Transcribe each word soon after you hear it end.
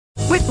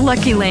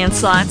Lucky Land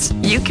Slots,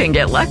 you can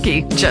get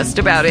lucky just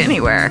about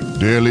anywhere.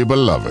 Dearly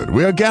beloved,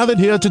 we are gathered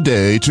here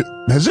today to...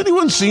 Has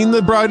anyone seen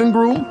the bride and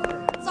groom?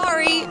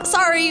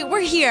 Sorry, we're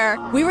here.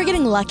 We were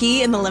getting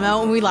lucky in the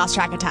limo and we lost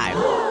track of time.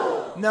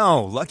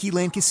 No, Lucky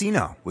Land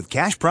Casino, with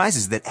cash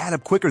prizes that add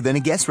up quicker than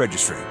a guest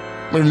registry.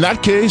 In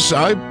that case,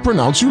 I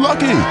pronounce you lucky.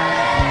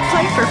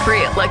 Play for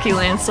free at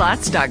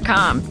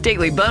LuckyLandSlots.com.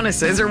 Daily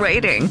bonuses are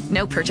waiting.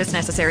 No purchase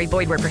necessary.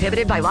 Void where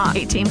prohibited by law.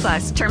 18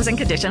 plus. Terms and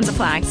conditions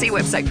apply. See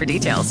website for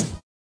details.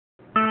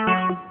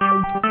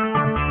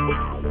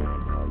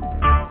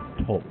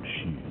 Talk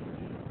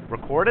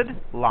recorded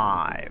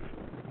live.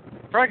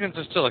 Fragments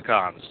of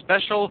Silicon,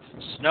 special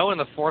Snow in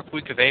the Fourth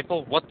Week of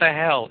April, What the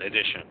Hell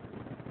edition.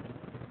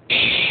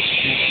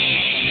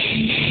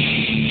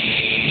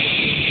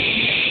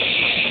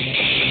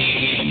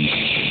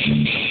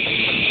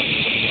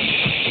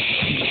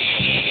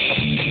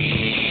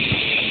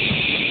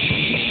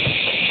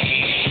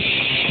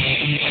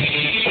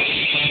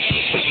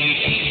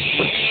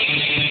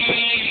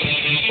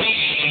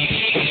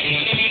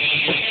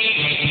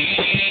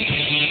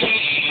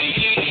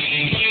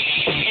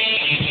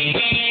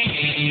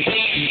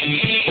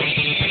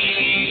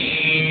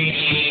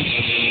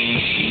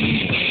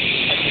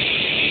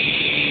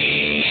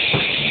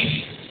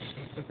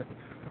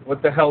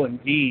 What the hell,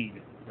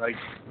 indeed? Like,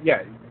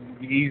 yeah,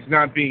 he's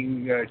not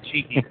being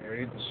cheeky there.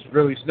 It's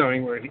really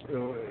snowing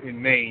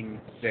in Maine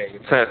today.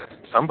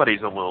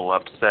 Somebody's a little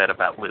upset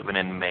about living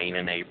in Maine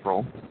in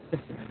April.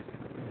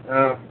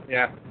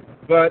 Yeah.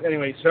 But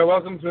anyway, so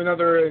welcome to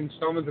another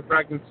installment of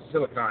Fragments of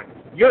Silicon,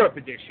 Europe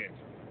edition.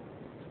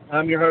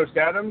 I'm your host,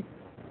 Adam,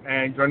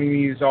 and joining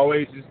me as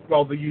always is,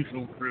 well, the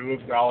usual crew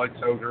of Alex,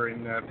 Ogre,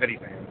 and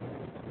Pettyfan.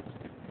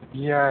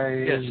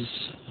 Yay. Yes.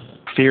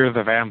 Fear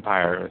the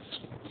vampires.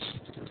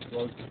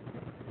 Well,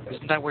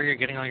 Isn't that where you're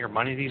getting all your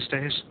money these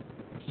days?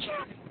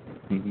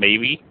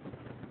 Maybe.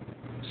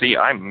 See,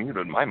 I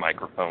muted my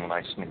microphone when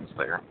I sneezed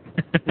there.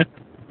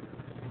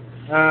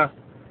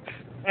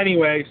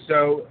 Anyway,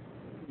 so,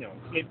 you know,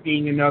 it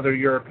being another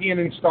European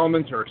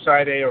installment or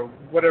side A or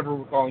whatever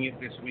we're calling it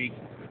this week,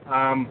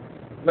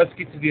 let's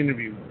get to the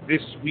interview.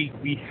 This week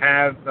we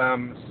have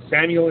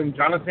Samuel and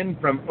Jonathan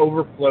from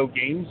Overflow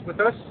Games with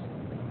us.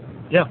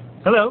 Yeah.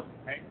 Hello.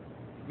 Hey.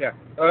 Yeah.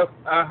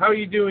 How are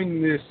you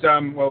doing this,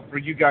 well, for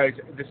you guys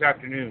this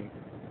afternoon?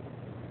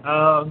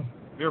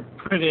 We're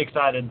pretty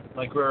excited.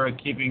 Like, we're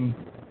keeping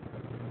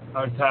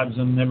our tabs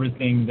on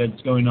everything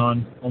that's going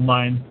on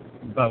online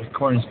about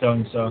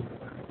Cornerstone, so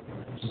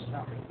just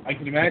I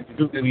can imagine.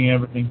 doing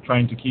everything,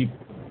 trying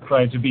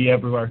to be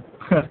everywhere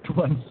at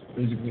once,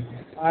 basically.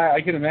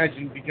 I can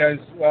imagine because,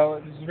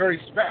 well, this is a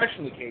very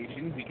special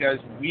occasion because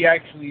we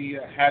actually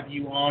have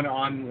you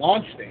on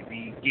launch day.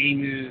 The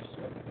game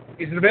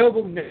is it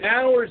available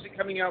now or is it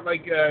coming out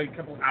like a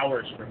couple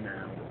hours from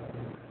now?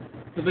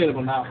 It's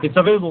available now. It's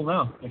available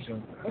now,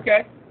 actually.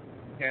 Okay.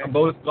 On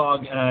both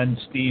GOG and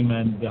Steam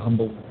and the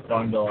Humble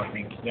Bundle, I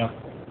think, yeah.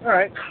 All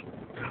right.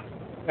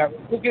 Now,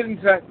 we'll get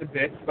into that in a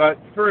bit, but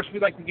first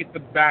we'd like to get the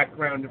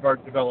background of our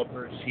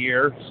developers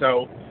here.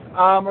 So,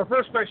 our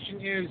first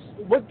question is,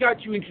 what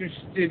got you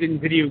interested in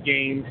video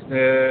games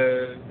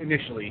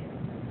initially?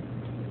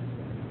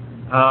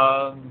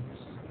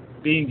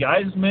 Being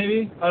guys,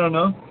 maybe? I don't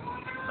know.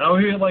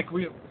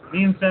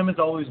 Me and Sam has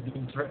always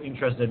been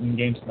interested in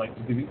games like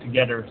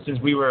together since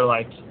we were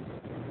like,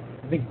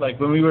 I think like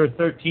when we were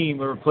 13,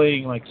 we were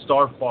playing like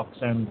Star Fox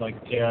and like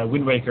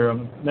Wind Waker,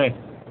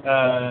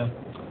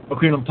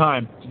 Ocarina of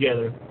Time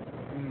together.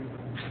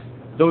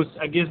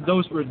 I guess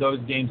those were those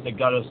games that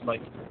got us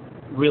like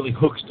really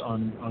hooked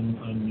on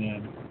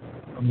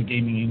the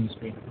gaming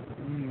industry.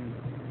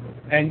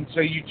 And so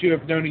you two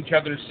have known each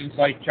other since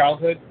like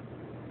childhood?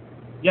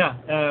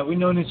 Yeah, we've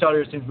known each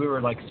other since we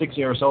were like 6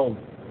 years old.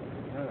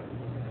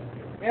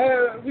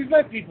 Yeah, we've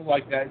met people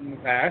like that in the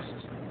past.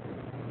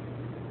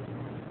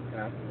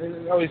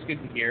 It's always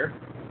good to hear.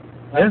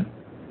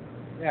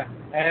 Yeah,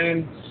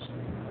 and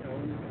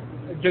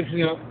just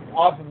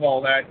off of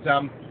all that,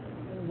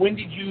 when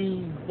did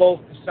you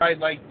both decide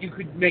like you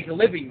could make a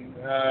living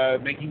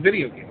making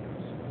video games?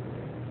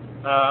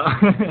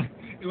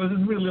 It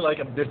wasn't really like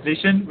a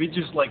decision. We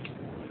just like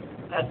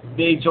at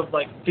the age of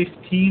like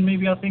 15,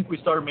 maybe I think we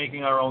started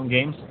making our own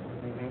games.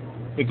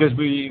 Because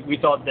we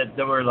thought that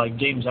there were like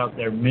games out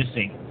there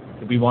missing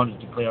that we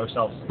wanted to play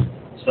ourselves.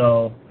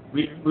 So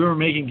we were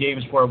making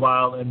games for a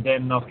while, and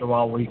then after a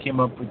while we came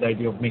up with the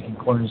idea of making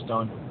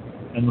Cornerstone,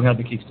 and we had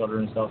the Kickstarter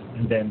and stuff.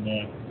 And then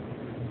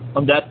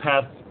on that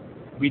path,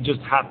 we just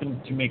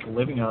happened to make a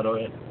living out of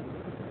it.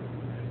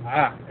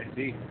 I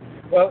see.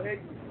 Well,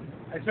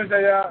 I suppose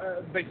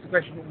that begs the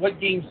question: what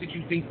games did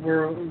you think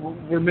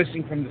were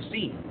missing from the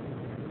scene?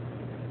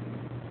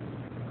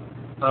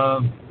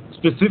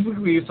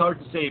 Specifically, it's hard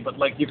to say, but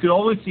like you could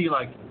always see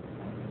like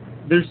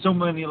there's so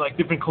many like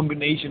different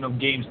combination of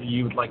games that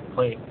you would like to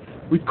play.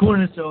 With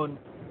Cornerstone,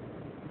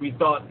 we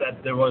thought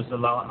that there was a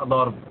lot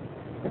of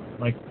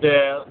like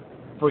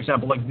for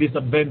example, like this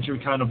adventure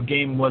kind of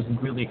game wasn't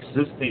really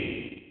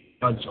existing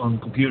much on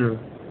computer,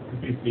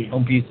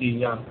 on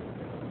PC, yeah.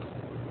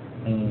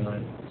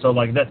 So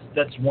like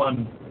that's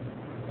one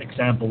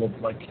example of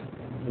like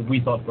what we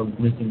thought were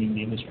missing in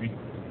the industry.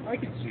 I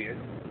can see it.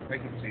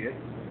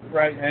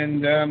 Right,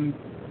 and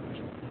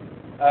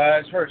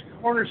as far as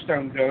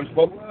Cornerstone goes,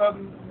 well,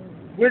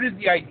 where did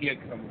the idea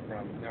come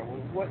from? Now,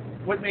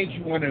 what made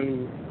you want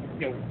to,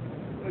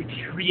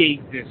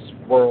 create this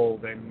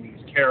world and these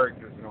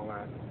characters and all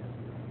that?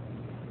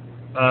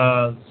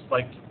 It's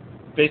like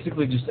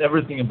basically just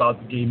everything about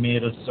the game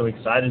made us so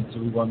excited, so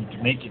we wanted to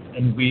make it,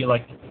 and we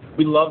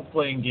loved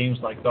playing games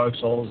like Dark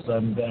Souls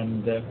and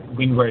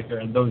Wind Waker,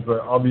 and those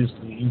were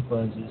obviously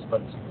influences,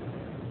 but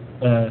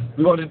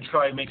we wanted to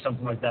try and make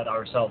something like that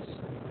ourselves.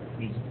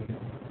 Basically.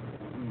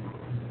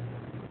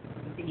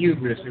 You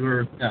wish we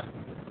were, that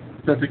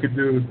we could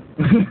do,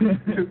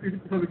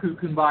 so we could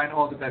combine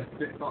all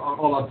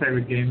our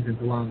favorite games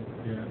into one.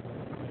 Yeah,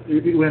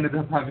 we ended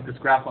up having to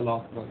scrap a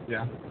lot, but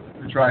yeah,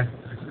 we tried.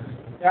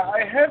 Yeah,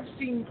 I have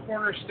seen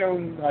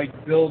Cornerstone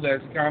build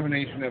as a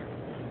combination of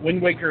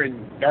Wind Waker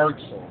and Dark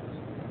Souls.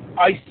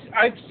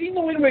 I've seen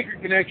the Wind Waker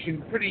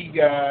connection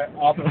pretty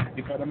often,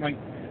 but I'm like,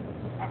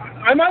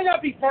 I might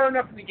not be far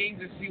enough in the game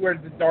to see where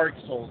the Dark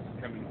Souls is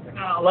coming from.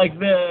 Like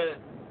the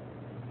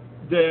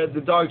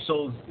Dark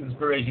Souls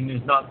inspiration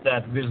is not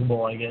that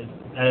visible, I guess,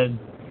 and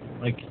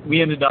like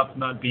we ended up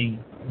not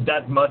being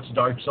that much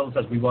Dark Souls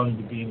as we wanted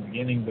to be in the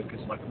beginning, because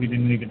like we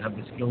didn't even have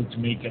the skill to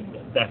make it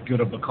that good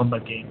of a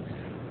combat game.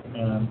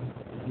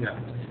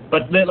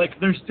 But then,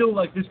 there's still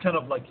this kind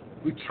of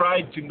we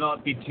tried to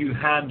not be too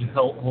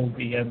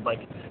hand-holdy and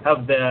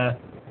have the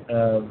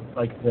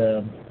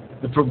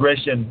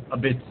progression a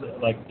bit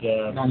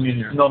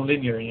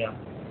non-linear, yeah.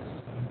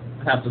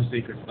 Have some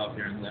secret stuff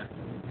here and there.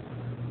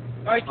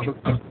 Not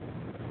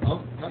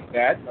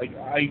that.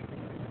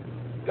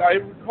 I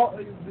recall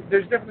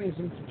there's definitely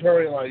some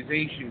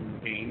tutorialization in the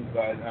game,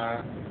 but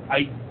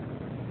I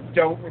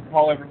don't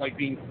recall ever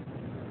being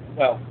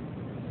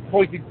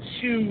pointed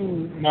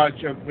too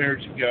much of where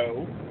to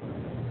go.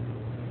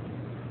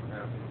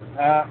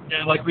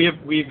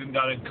 We even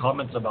got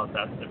comments about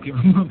that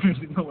people don't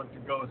really know where to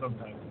go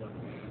sometimes. But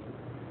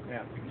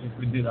yeah,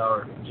 we did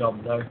our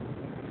job there.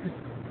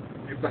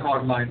 It's a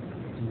hard line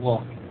to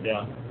walk.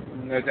 Yeah.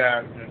 No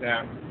doubt.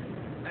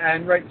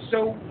 And right,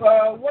 so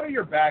what are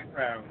your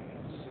backgrounds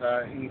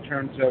in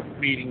terms of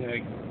creating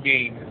a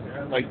game?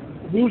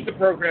 Who's the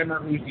programmer,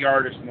 who's the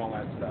artist, and all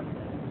that stuff?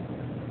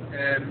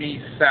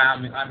 Me,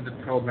 Sam, I'm the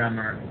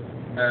programmer.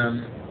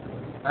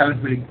 I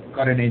haven't really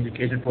got any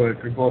education for it.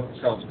 We're both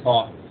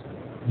self-taught.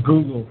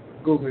 Google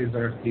is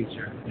our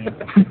teacher. Yeah.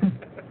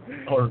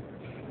 Or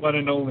one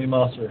and only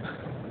master.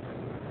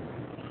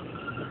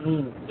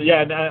 So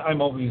yeah, and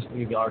I'm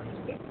obviously the artist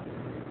then.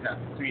 Yeah,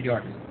 3D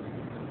artist.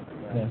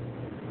 Yeah.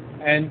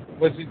 And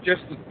was it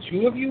just the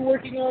two of you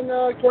working on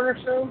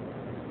Cornerstone?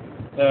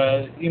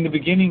 In the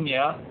beginning,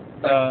 yeah.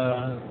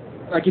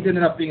 It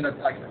ended up being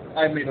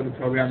I made all the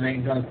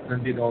programming,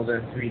 Jonathan did all the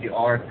 3D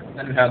art,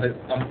 then we had a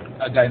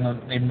guy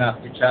named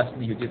Matthew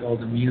Chastney who did all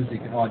the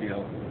music and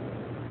audio,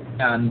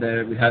 and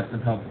we had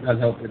some help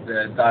with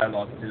the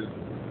dialogue too,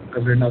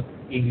 because we're not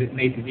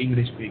native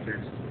English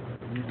speakers.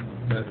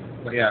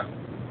 But yeah.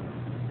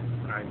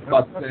 Right.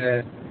 But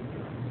we're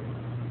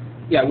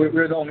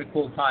the only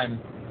full-time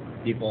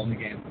people in the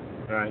game.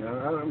 Right.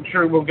 I'm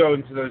sure we'll go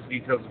into those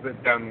details a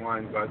bit down the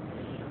line, but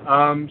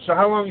so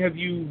how long have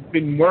you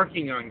been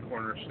working on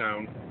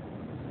Cornerstone?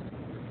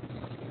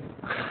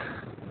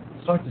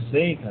 It's hard to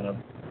say, kind of.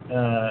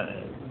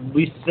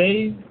 We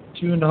say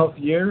 2.5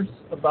 years,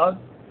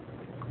 about.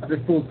 At the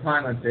full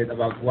time, I'd say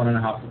about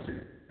 1.5 to 2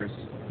 years.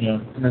 Yeah.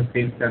 And then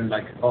since then,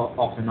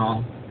 off and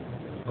on,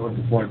 or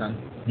before then.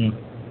 Yeah.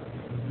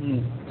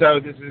 So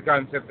this is a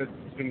concept that's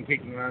been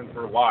kicking around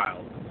for a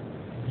while.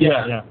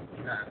 Yeah.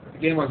 The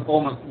game was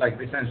almost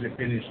essentially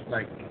finished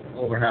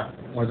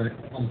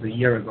almost a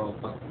year ago,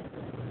 but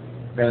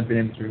we haven't been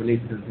able to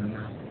release it until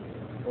now.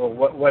 Well,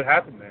 what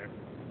happened there?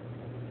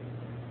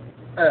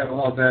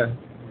 The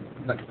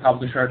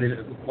publisher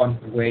didn't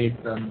want to wait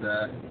and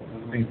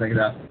things like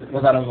that. It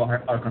was out of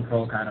our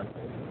control, kind of.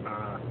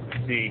 I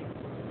see.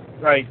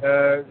 Right.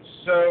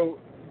 So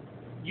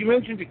you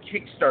mentioned a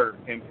Kickstarter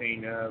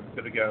campaign a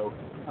bit ago.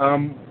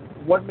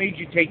 What made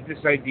you take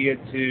this idea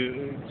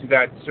to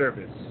that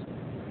service?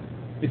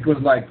 It was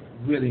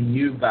really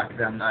new back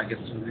then. I guess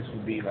this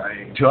would be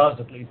to us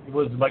at least. It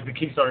was the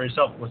Kickstarter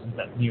itself wasn't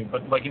that new,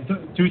 but in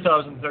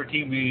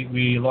 2013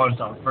 we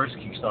launched our first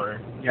Kickstarter.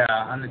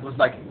 Yeah, and it was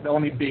the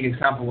only big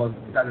example was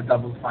that a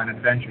Double Fine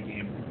adventure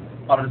game.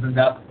 Other than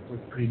that, it was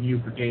pretty new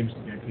for games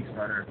to do a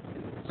Kickstarter.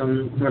 So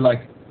we were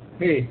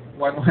hey,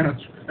 why not?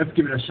 Let's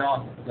give it a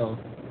shot. So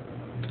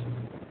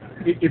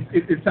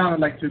it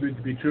sounded too good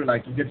to be true.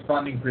 You get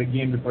funding for a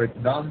game before it's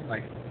done.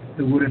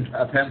 Who wouldn't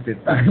attempt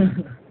it back?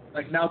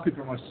 Now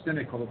people are more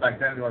cynical, but back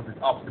then there was this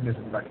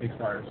optimism about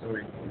Kickstarter, so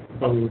we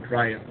thought we would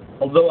try it.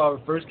 Although our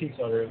first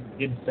Kickstarter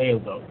did fail,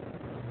 though,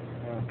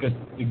 because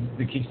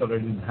the Kickstarter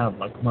didn't have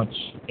much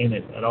in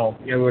it at all.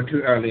 Yeah, we were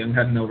too early and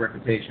had no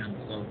reputation,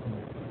 so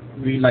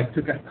we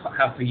took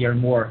half a year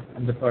more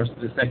from the first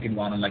to the second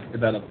one and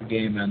developed the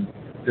game and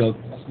built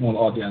a small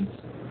audience.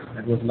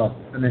 it was a lot.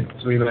 And then,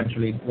 so we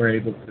eventually were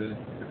able to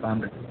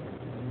fund it.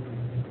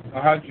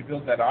 Well, how did you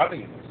build that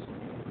audience?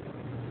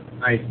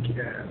 Like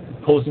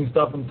Posting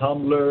stuff on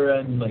Tumblr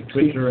and like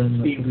Twitter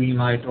and Steam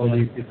Greenlight, all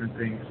these different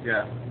things.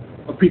 Yeah.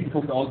 But people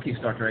from the old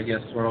Kickstarter, I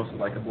guess, were also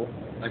likable.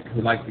 Like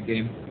who liked the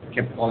game,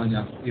 kept following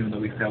us even though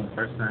we failed the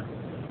first time.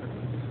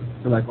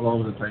 So like all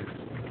over the place.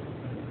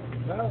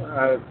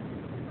 Well,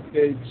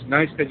 it's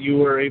nice that you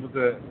were able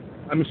to.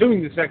 I'm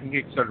assuming the second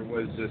Kickstarter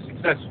was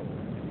successful.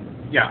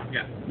 Yeah.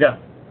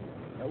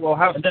 Well,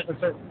 how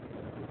successful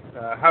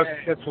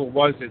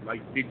was it?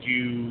 Like, did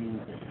you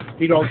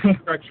meet all the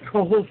stretch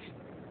goals?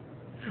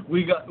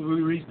 We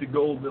reached the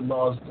goal the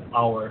last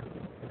hour.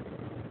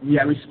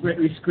 Yeah, we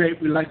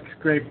scraped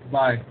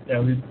by.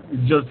 Yeah, we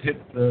just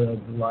hit the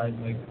line,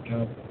 like,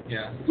 kind of.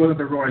 Yeah, it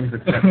wasn't a roaring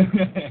success.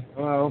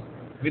 Well,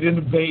 we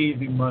didn't pay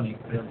the money.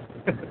 Yeah.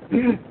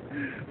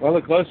 Well,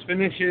 a close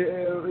finish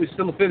is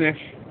still a finish.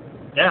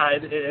 Yeah,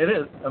 it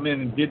is. I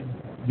mean, it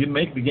did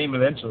make the game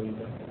eventually.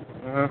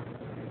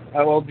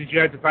 Well, did you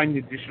have to find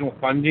additional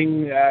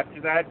funding after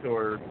that,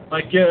 or?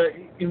 Like,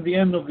 in the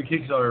end of the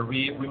Kickstarter,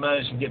 we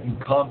managed to get in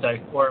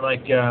contact, or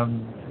like,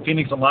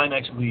 Phoenix Online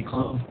actually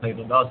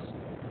contacted us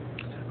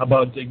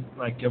about,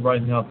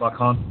 writing up a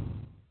contract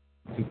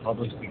to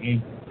publish the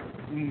game.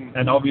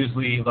 And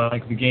obviously,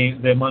 like,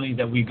 the money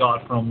that we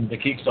got from the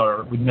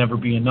Kickstarter would never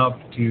be enough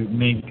to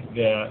make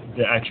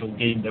the actual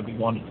game that we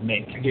wanted to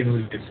make. The game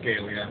was at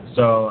scale, yeah.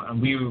 So,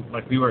 and we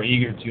were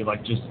eager to,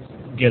 like, just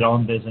get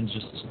on this and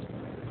just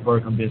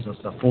work on this as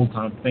a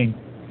full-time thing,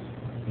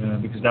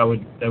 because that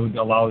would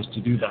allow us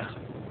to do that.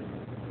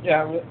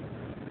 Yeah,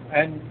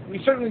 and we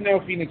certainly know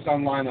Phoenix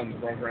Online on the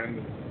program,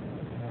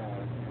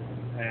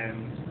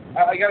 and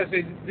I gotta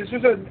say, this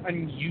was an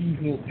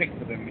unusual pick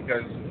for them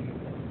because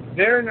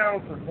they're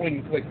known for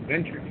point-and-click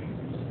adventure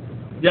games.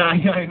 Yeah,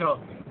 I know.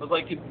 But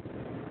like, they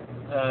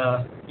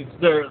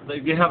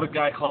have a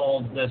guy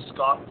called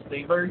Scott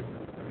Steinberg,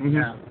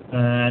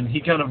 and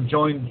he kind of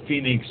joined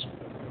Phoenix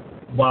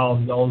while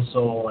he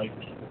also like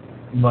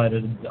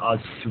invited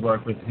us to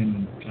work with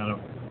him, kind of.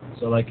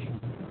 So like,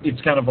 it's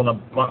kind of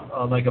on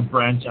like a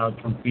branch out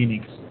from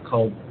Phoenix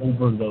called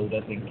Overload,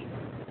 I think.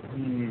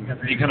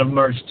 They kind of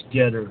merged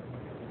together.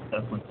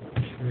 That one.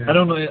 Yeah. I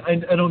don't know. I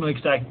don't know the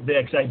exact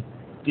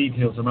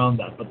details around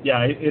that, but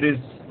yeah, it is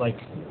like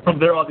from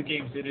their other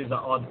games, it is an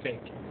odd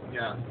pick.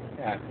 Yeah,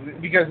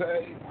 because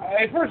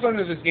I first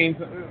learned of this game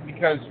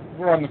because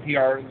we're on the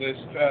PR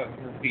list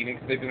for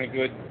Phoenix. They've been a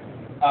good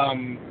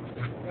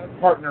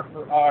partner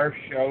for our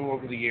show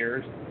over the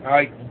years.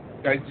 I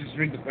just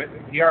read the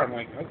PR. I'm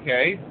like,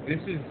 okay, this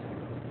is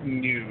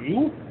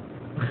new.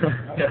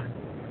 Yeah.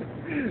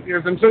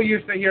 Because I'm so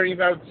used to hearing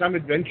about some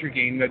adventure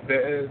game that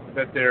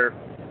they're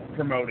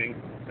promoting.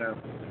 So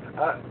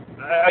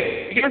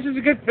I guess it's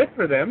a good fit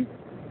for them.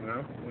 You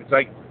know, it's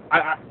like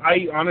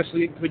I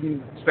honestly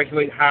couldn't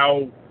speculate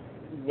how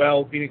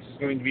well Phoenix is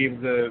going to be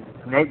able to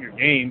promote your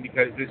game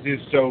because this is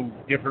so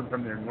different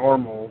from their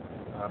normal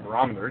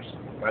barometers.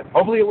 But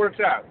hopefully it works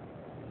out.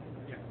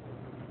 Yeah.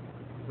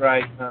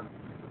 Right.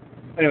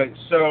 Anyway,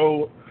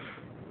 so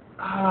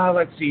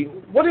let's see.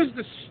 What is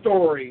the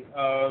story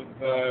of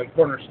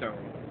Cornerstone?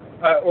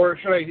 Or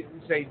should I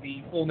say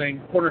the full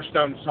name,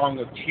 Cornerstone Song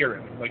of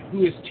Tyrim? Like,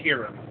 who is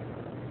Tyrim?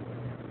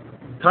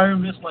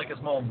 Tyrim is like a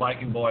small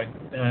Viking boy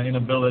in a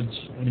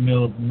village in the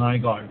middle of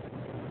Nygard.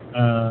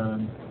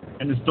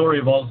 And the story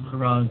revolves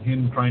around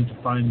him trying to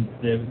find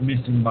the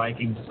missing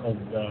Vikings of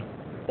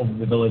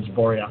the village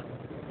Boria.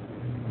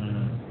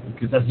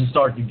 Because as you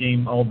start the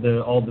game, all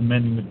the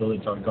men in the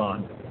village are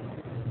gone.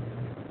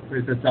 So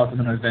it sets out on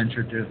an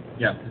adventure to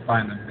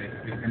find them,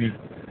 basically. And he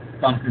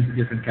bumps into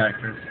different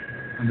characters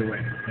on the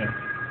way. Yeah.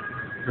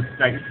 Just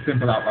like a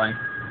simple outline.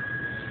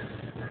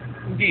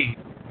 Indeed.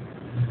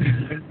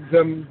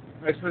 And,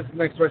 I suppose the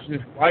next question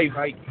is, why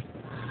Vikings?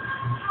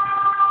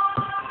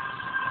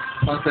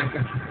 1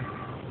 second.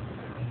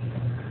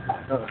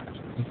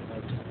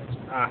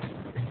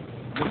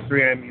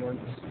 Mystery ambulance.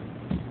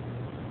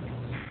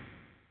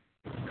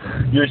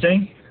 You're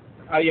saying?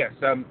 Yes.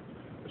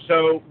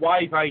 So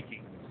why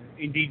Vikings?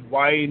 Indeed,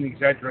 why an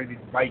exaggerated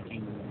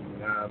Viking?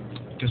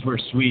 Because we're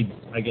Swedes,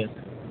 I guess.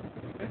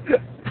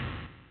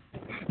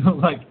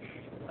 Like,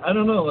 I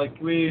don't know. Like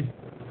we.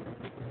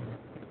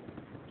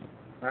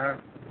 I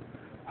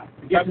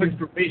guess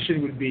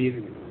inspiration would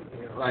be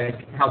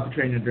like How to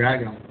Train Your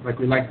Dragon. Like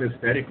we like the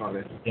aesthetic of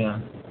it. Yeah.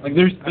 Like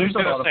there's a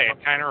lot of.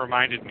 It kind of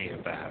reminded me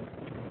of that.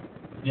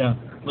 Yeah.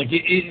 Like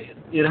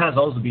it has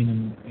also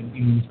been an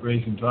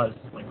inspiration to us.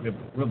 Like we've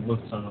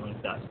looked something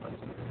like that. But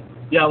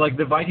yeah, like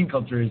the Viking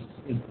culture is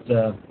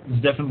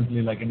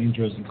definitely like an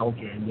interesting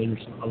culture, and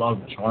there's a lot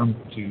of charm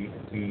to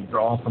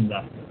draw from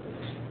that.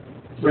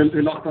 Well,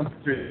 a lot comes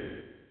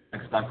through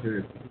stuff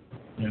too.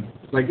 Yeah.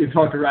 Like it's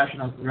hard to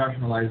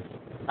rationalize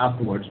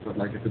afterwards, but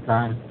like at the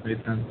time, it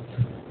made sense.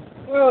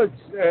 Well,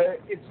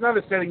 it's not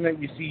a setting that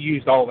you see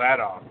used all that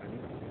often.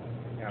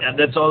 Yeah,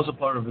 that's also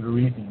part of the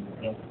reason.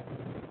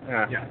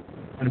 Yeah.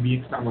 And to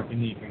be somewhat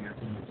unique, I guess.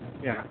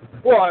 Yeah.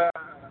 Well,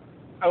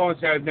 I won't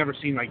say I've never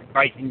seen like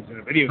Vikings in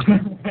a video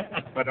game,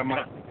 but I'm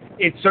like,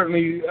 it's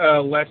certainly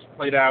less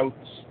played out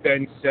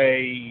than,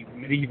 say,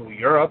 medieval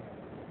Europe,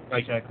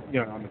 like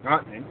on the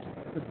continent.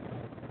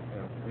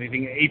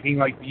 Anything aping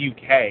like the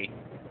UK.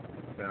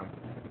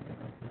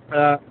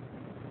 So,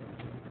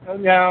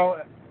 now,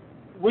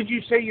 would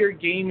you say your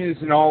game is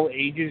an all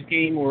ages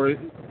game, or is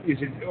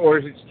it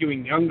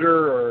skewing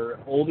younger or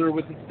older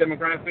with its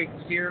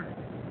demographics here?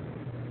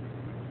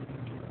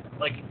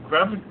 Like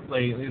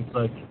graphically, it's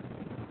like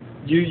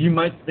you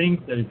might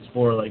think that it's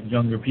for like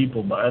younger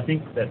people, but I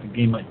think that the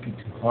game might be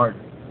too hard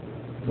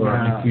for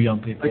like, too young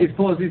people. Like it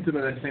falls into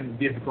the same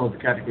difficult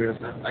category as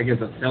I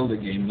guess a Zelda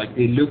game. Like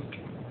they look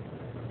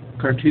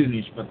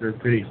cartoonish, but they're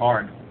pretty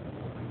hard.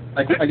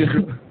 Like I guess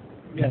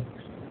yeah.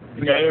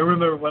 Like, I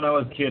remember when I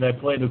was a kid, I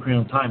played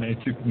Ocarina of Time, and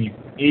it took me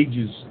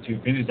ages to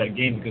finish that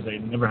game because I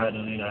never had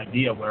any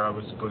idea where I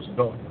was supposed to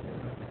go.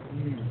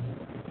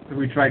 So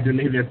we tried to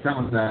alleviate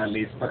some of that at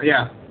least, but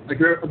yeah, like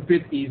they're a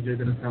bit easier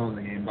than a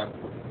Zelda game,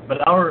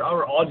 but our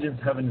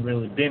audience haven't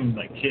really been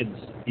like kids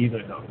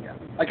either, though. Yeah,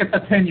 like a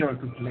 10-year-old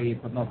could play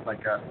it, but not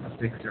like a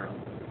 6-year-old.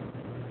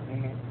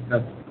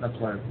 That's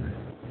what it is.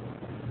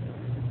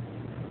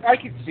 I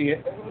could see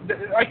it.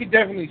 I could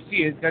definitely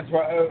see it. That's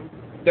why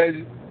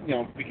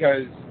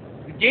because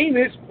the game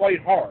is quite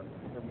hard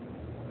from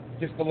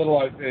just a little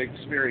I've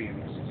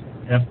experienced.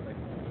 Yeah.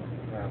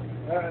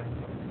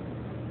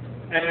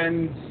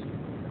 And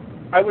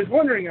I was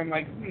wondering, I'm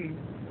like,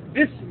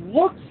 this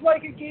looks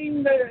like a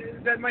game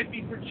that might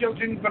be for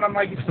children, but I'm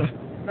like, it's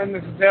not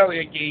necessarily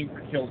a game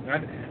for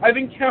children. I've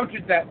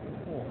encountered that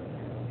before.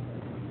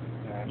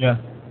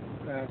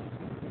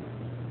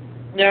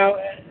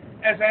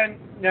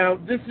 Now,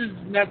 this is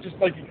not just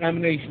like a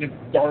combination of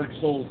Dark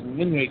Souls and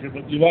Wind Waker,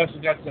 but you've also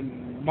got some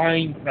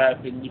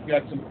Minecraft and you've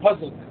got some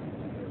puzzle.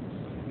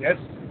 Yes?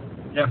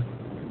 Yeah,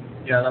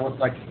 that was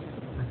like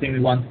the thing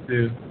we wanted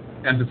to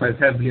emphasize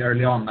heavily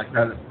early on, like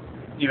that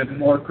even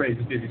more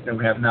crazy physics than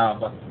we have now,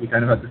 but we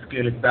kind of had to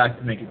scale it back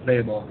to make it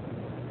playable.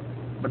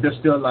 But there's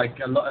still like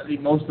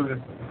most of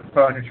the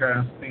furniture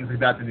and things like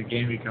that in the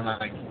game we can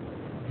like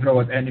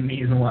throw at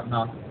enemies and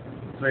whatnot.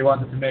 So we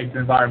wanted to make the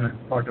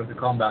environment part of the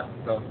combat.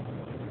 So,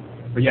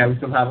 but yeah, we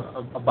still have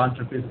a bunch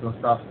of physical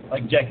stuff.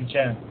 Like Jackie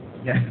Chan.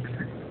 Yeah.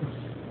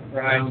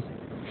 Right.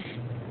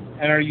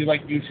 And are you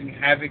like using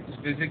Havoc's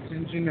physics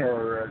engine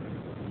or?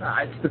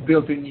 It's the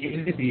built-in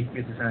Unity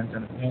physics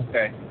engine.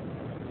 Okay.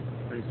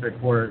 Pretty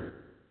straightforward.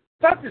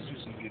 I thought this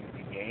was a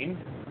Unity game.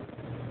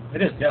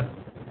 It is, yeah.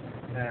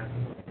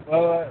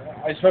 Well,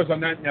 I suppose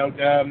on that note,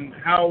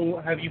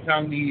 how have you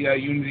found the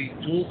Unity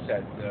tool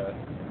set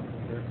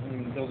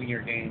in building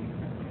your game?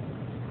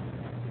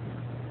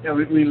 Yeah,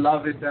 we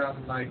love it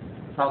and like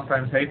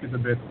sometimes hate it a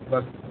bit,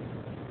 but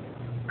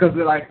because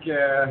like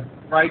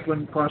right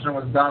when Console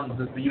was done,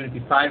 the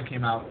Unity 5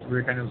 came out, we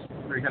were kind of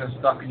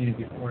stuck in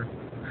Unity 4.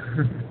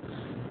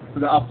 So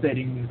the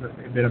updating is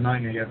a bit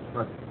annoying, I guess.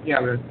 But yeah,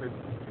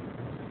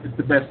 it's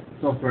the best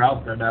software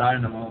out there that I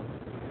know.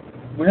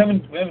 We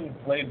haven't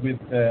played with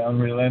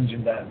Unreal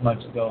Engine that much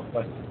though,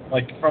 but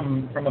like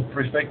from a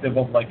perspective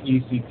of like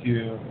easy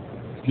to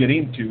get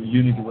into,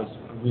 Unity was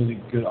a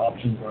really good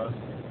option for us.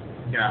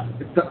 Yeah,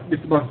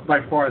 it's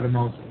by far the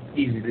most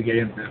easy to get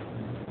into.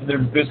 Their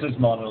business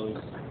model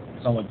is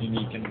somewhat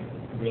unique and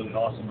really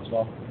awesome as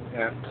well.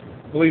 Yeah,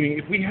 believe me,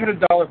 if we had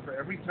 $1 for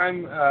every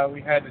time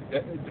we had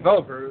a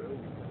developer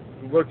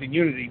who worked in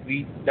Unity,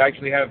 we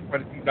actually have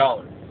quite a few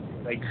dollars.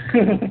 Like,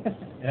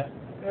 yeah.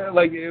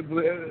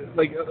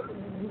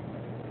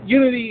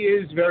 Unity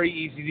is very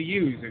easy to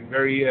use and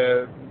very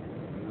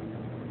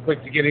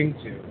quick to get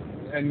into,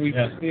 and we've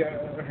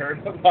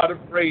heard a lot of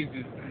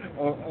phrases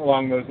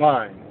along those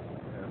lines.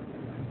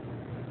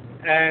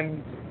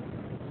 And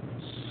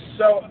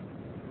so,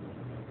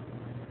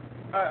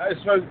 I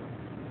suppose,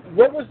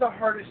 what was the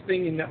hardest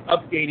thing in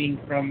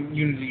updating from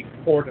Unity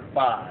 4 to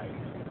 5?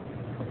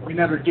 We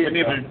never did.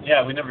 We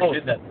never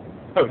did that.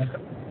 Oh.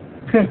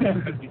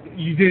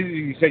 You did.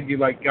 You said you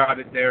got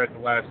it there at the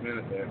last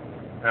minute there.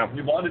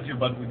 We wanted to,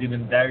 but we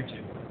didn't dare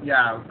to.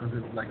 Yeah, because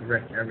it would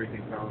wreck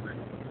everything probably.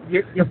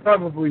 You're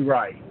probably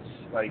right.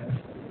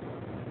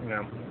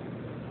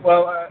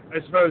 Well,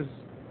 I suppose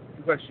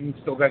the question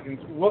still back in.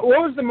 What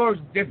was the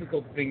most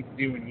difficult thing to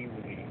do in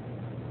Unity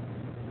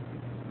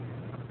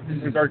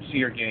in regards to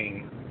your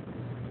game?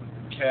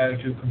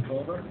 Character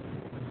controller,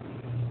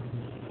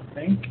 I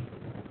think.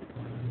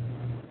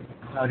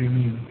 How do you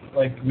mean?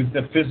 Like with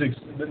the physics,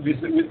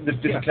 with the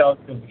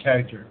physicality of the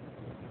character.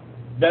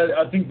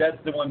 I think that's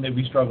the one that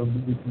we struggled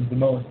with the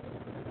most.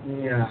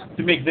 Yeah.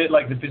 To make the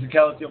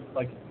physicality of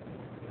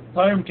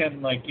Tyrum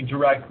can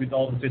interact with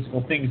all the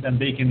physical things, and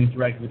they can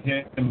interact with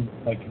him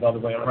the other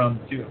way around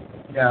too.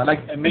 Yeah,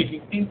 and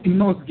making in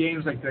most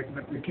games the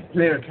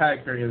player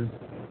character is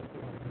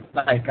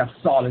like a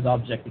solid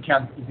object.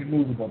 It's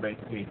immovable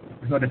basically.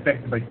 It's not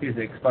affected by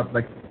physics, but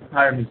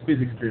Tyrum is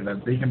physics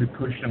driven, so he can be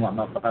pushed and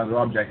whatnot by other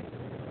objects.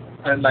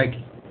 And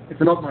it's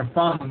a lot more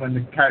fun when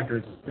the character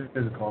is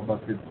physical,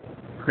 but it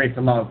creates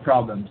a lot of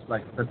problems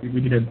that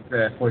we didn't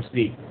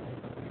foresee.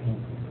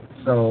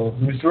 So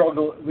we struggled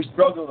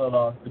a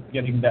lot with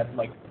getting that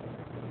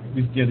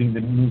with getting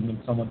the movement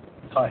somewhat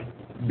tight.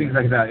 Things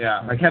like that,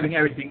 yeah. Like having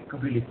everything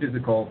completely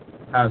physical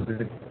has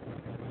the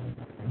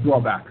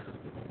drawbacks.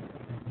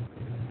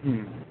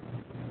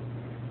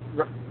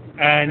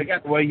 And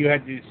the way you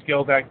had to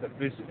scale back the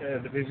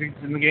physics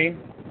in the game?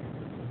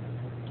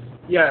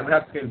 Yeah, we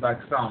have scaled back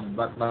some,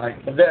 but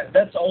like...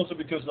 That's also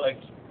because, like,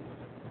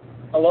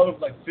 a lot of,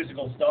 like,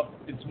 physical stuff,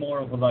 it's more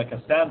of, like,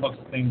 a sandbox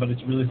thing, but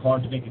it's really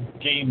hard to make a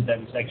game that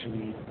is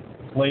actually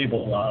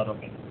playable out of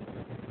it.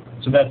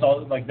 So that's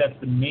all, like, that's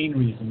the main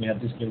reason we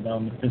have to scale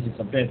down the physics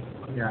a bit.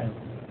 Yeah.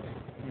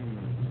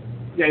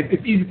 Yeah,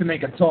 it's easy to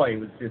make a toy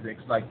with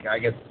physics, like, I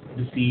guess,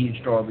 the Siege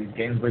or all these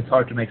games, but it's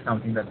hard to make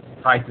something that's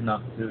tight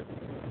enough to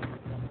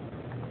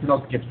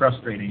not get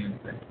frustrating and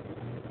stuff.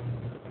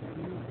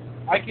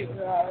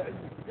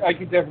 I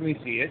could definitely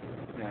see it.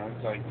 You know,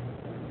 it's like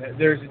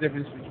there's a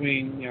difference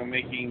between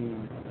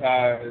making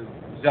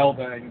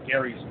Zelda and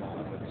Gary's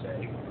Mod, let's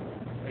say.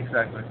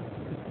 Exactly.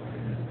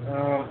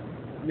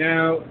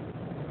 Now,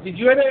 did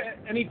you at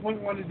any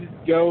point wanted to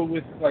go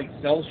with like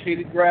cell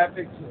shaded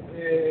graphics?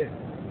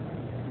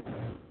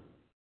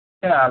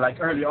 Yeah, like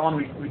early on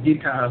we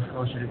did kind of have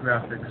cell shaded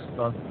graphics,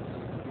 but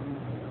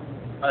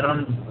I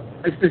don't.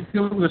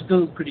 We're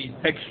still pretty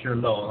texture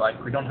low.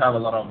 Like we don't have a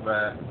lot of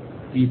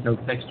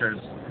detailed textures,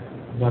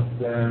 but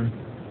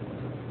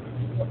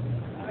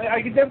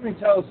I could definitely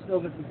tell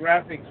still that the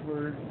graphics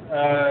were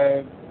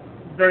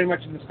very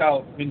much in the style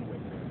of Wind Waker.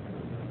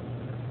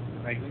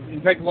 Like,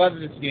 in fact, a lot of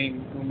this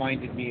game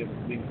reminded me of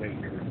Wind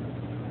Waker.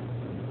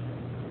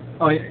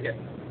 Oh yeah.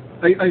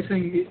 Are you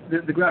saying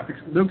the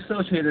graphics look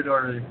cell shaded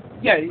or?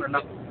 Yeah, or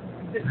not?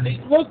 They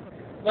look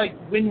like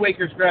Wind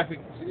Waker's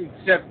graphics,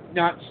 except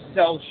not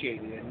cell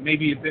shaded and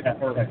maybe a bit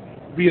more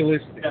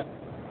realistic. Yeah.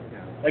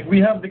 Like we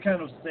have the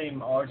kind of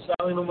same art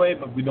style in a way,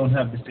 but we don't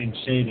have the same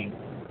shading.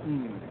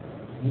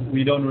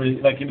 We don't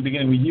really, like in the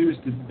beginning we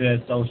used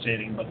the cell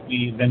shading, but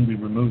then we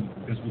removed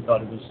it because we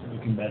thought it was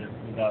looking better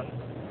without it.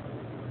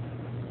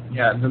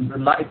 Yeah, the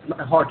light,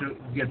 it's hard to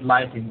get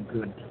lighting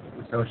good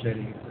with cell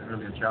shading. It's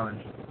really a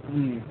challenge.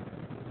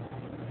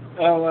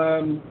 Well,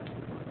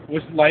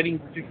 was lighting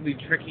particularly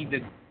tricky?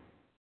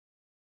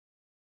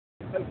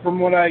 From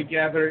what I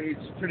gather,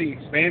 it's pretty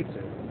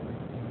expansive.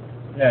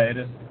 Yeah, it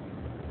is.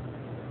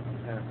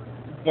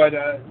 But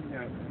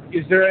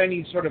is there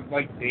any sort of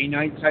like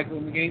day-night cycle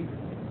in the game?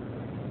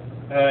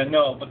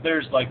 No, but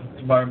there's like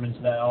environments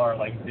that are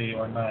like day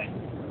or night.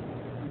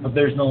 But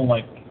there's no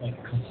like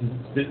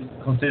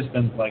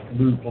consistent like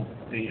loop of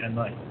day and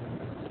night.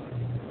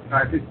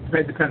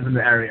 It depends on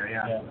the area,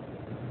 yeah.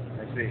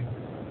 I see.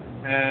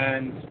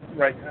 And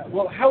right,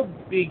 well, how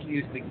big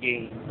is the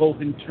game,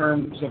 both in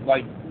terms of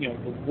like the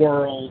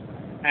world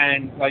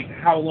and like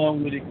how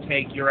long would it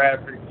take your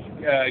average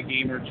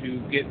gamer to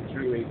get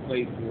through a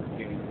playthrough of the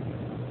game?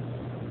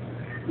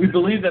 We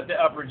believe that the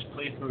average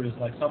playthrough is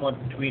like somewhat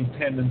between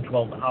 10 and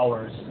 12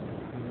 hours.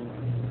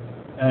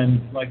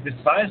 And like the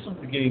size of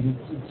the game,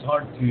 it's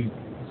hard to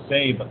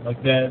say, but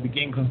like the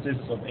game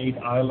consists of 8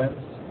 islands.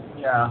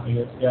 Yeah. I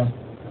guess, yeah.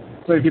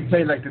 So if you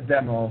play like the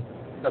demo,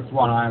 that's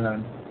one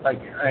island. Like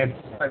I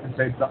would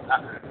say it's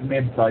a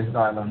mid-sized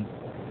island.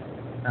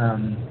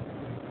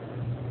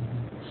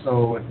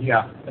 So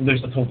yeah. And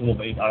there's a total of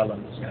 8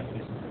 islands. Yeah.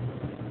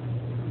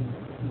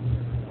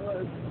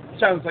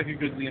 Sounds like a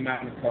goodly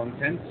amount of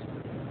content.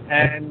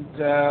 And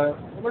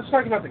let's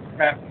talk about the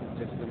crafting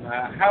system.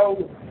 How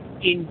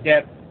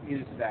in-depth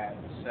is that?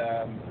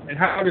 And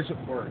how does it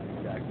work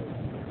exactly?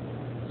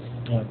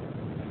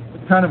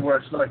 It kind of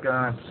works like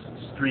a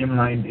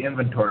streamlined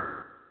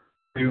inventory.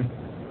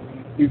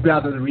 You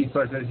gather the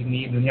resources you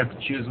need, and you have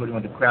to choose what you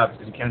want to craft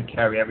because you can't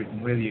carry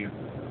everything with you.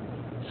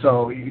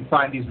 So you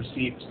find these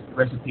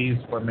recipes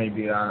for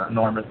maybe an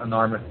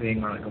armor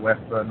thing, or like a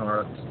weapon,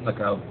 or like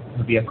a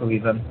vehicle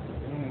even,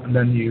 and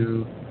then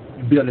you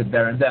build it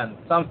there and then.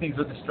 Some things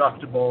are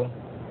destructible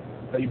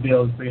that you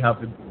build, so you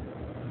have to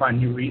find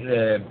new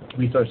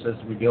resources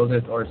to rebuild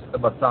it,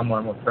 but some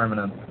are more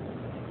permanent.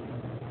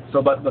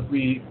 So, but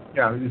we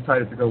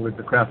decided to go with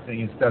the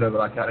crafting instead of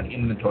like an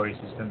inventory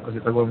system because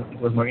it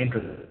was more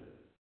interesting to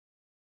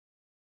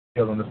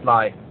build on the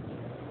fly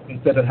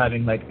instead of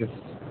having like this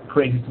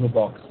crazy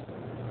toolbox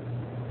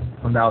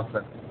on the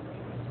outset.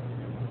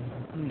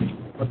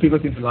 But people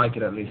seem to like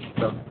it at least,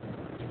 so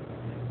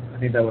I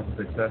think that was a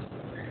success.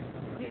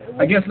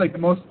 I guess like the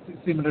most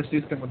similar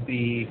system would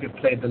be if you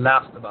played The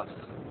Last of Us.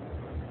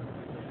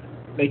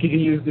 Like you can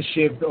use the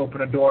shiv to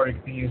open a door, you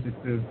can use it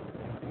to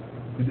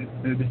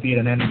defeat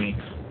an enemy.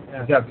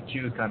 Yeah. You have to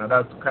choose kind of.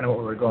 That's kind of what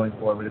we're going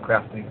for with the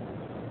crafting.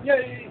 Yeah,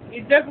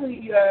 it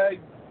definitely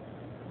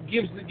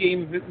gives the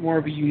game a bit more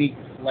of a unique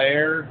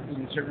flair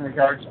in certain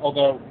regards,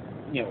 although,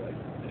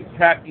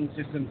 crafting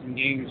systems in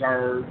games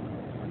are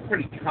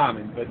pretty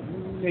common, but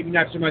maybe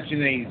not so much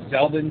in a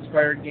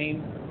Zelda-inspired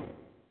game.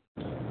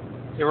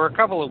 There were a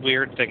couple of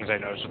weird things I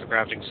noticed with the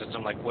crafting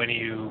system, like when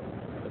you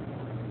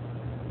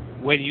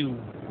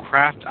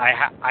craft.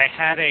 I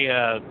had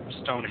a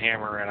stone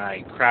hammer and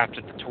I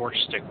crafted the torch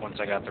stick once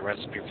I got the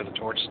recipe for the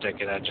torch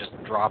stick, and I just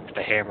dropped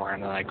the hammer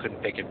and then I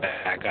couldn't pick it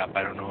back up.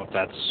 I don't know if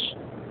that's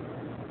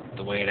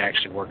the way it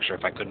actually works, or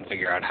if I couldn't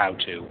figure out how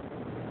to.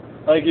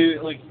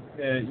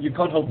 You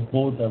can't hold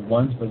both at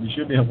once, but you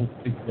should be able to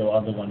pick the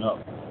other one up.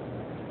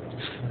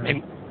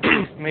 And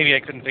maybe I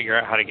couldn't figure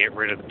out how to get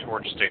rid of the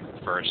torch stick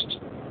first.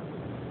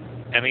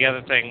 And the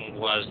other thing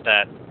was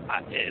that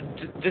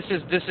this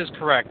is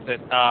correct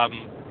that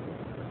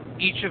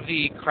each of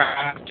the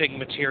crafting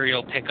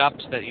material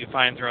pickups that you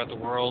find throughout the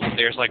world,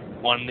 there's like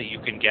one that you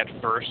can get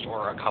first,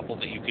 or a couple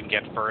that you can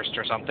get first,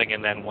 or something.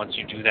 And then once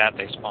you do that,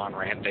 they spawn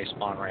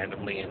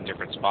randomly in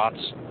different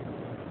spots.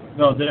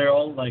 No, they're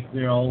all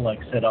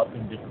set up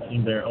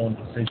in their own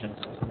positions.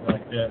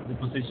 Like the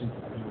positions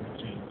will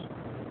change.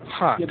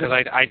 Huh? Because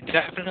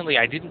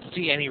I didn't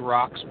see any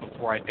rocks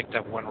before I picked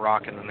up one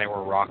rock, and then there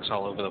were rocks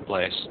all over the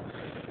place.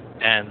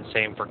 And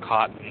same for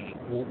cotton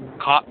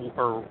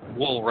or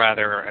wool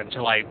rather,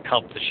 until I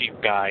helped the sheep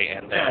guy,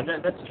 and then. Yeah,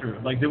 that's true.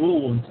 Like the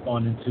wool won't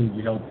spawn until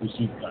you help the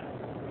sheep guy.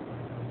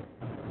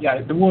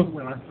 Yeah, the wool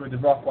one for the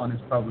rock one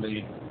is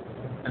probably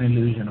an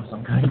illusion of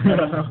some kind. I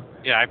don't know.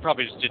 Yeah, I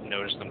probably just didn't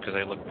notice them because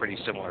they look pretty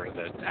similar to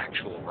the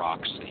actual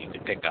rocks that you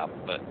could pick up,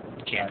 but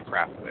can't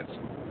craft with.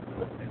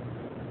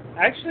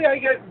 Actually, I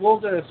got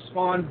wool to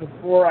spawn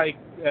before I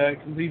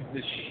completed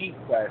the sheep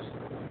quest.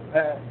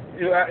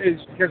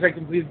 It's because I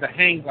completed the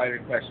hang glider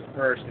quest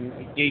first, and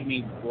it gave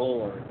me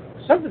wool, or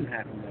something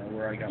happened there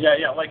where I got.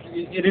 Yeah, like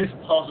it is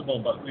possible,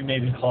 but we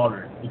made it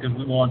harder because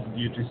we wanted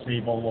you to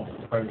save all of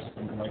the first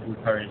and like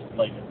repair it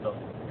like and stuff.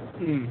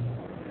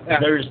 Yeah.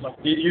 There is like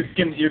you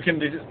can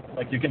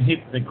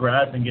hit the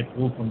grass and get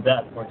wool from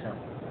that, for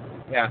example.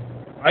 Yeah,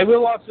 I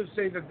will also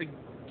say that the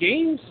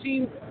game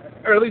seemed,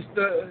 or at least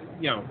the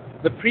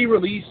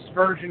pre-release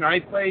version I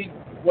played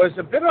was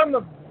a bit on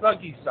the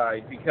buggy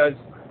side, because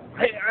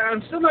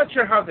I'm still not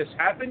sure how this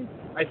happened.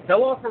 I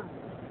fell off a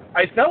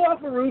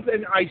roof,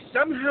 and I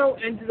somehow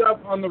ended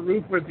up on the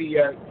roof where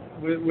the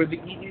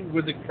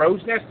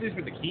crow's nest is,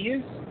 where the key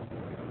is,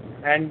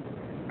 and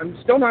I'm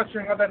still not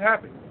sure how that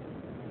happened.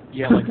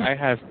 Yeah, like I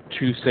have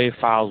 2 save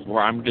files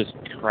where I'm just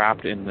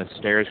trapped in the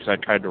stairs because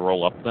I tried to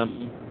roll up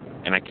them,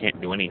 and I can't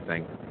do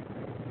anything.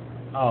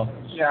 Oh.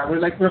 Yeah,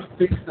 we've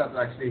fixed that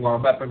actually a while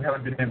back, but we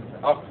haven't been able to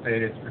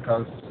update it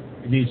because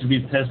it needs to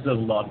be tested a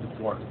lot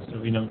before, so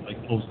we don't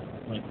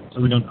so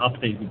we don't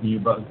update with new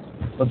bugs.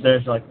 But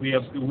there's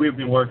we've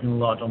been working a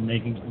lot on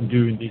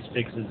doing these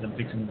fixes and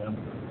fixing them.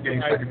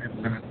 Getting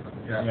implemented.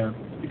 Yeah.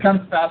 You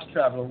can't fast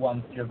travel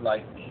once you've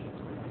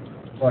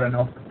gotten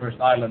off the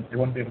first island. You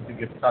won't be able to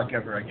get stuck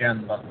ever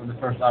again. But on the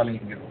first island, you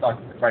can get stuck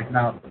right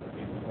now.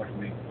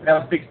 Unfortunately, they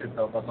haven't fixed it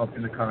though, but not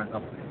in the current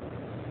update.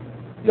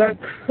 That's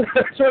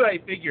what I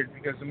figured,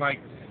 because I'm like,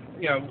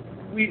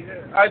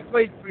 I've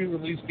played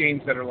pre-release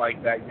games that are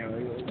like that.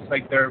 It's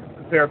like they're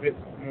a fair bit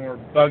more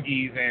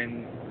buggy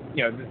than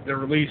the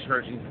release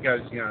versions,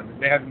 because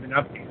they haven't been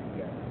updated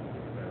yet.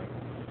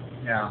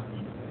 Yeah.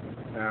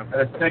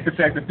 Take a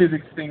check. The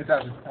physics things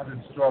has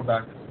its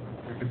drawbacks.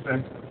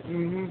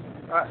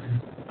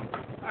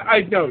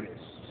 I've noticed.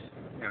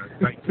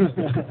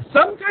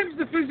 Sometimes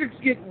the physics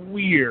get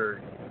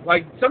weird.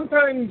 Like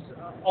sometimes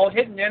I'll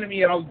hit an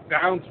enemy and I'll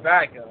bounce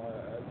back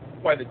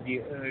quite a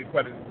bit.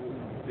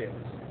 Did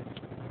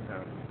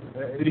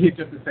it hit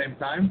you at the same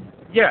time?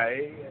 Yeah,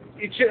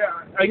 it should.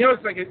 I know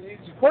it's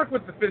it's a quirk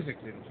with the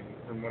physics engine,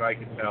 from what I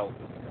can tell.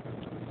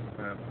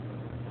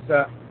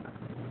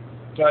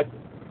 But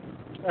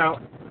now,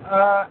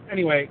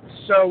 anyway,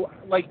 so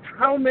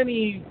how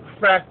many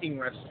crafting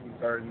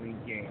recipes are in the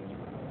game?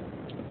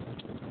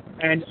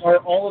 And are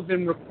all of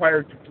them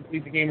required to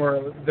complete the game,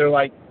 or they're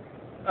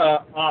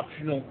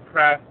optional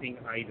crafting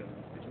items?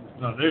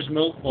 No, there's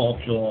multiple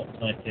optional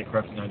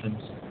crafting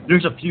items.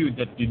 There's a few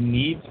that you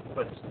need,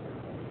 but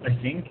I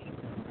think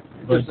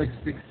there's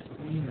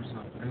 16 or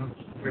something.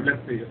 Wait,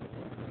 let's see.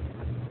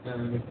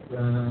 It's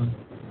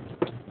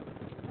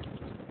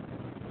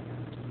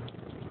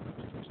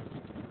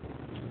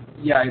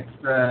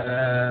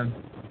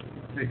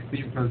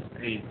 16 plus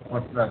 8.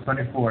 What's that?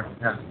 24.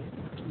 Yeah.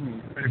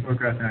 24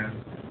 crafting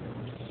items.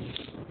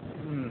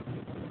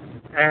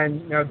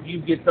 And now, do you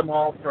get them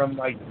all from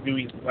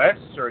doing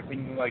quests, or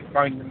can you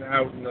find them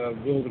out in the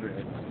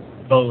wilderness?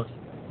 Both.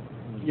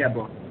 Yeah,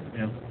 both.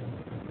 Yeah.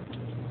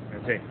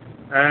 Okay.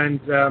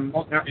 And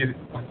what?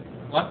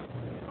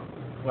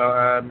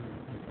 Well,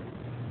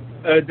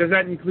 does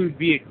that include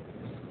vehicles?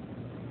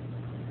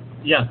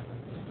 Yeah.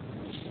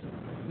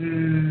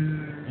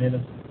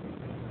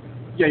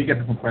 Yeah, you get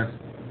them from quests.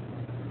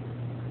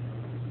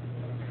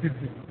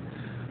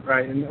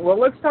 Right. And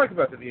let's talk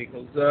about the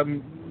vehicles.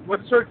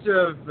 What sorts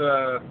of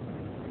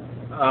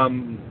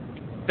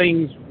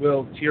things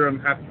will Tyram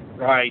have to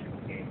ride in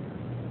the game?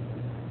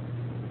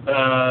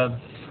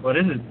 What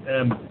is it?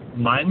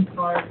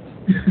 Minecart?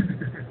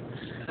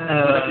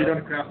 You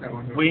don't craft that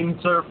one.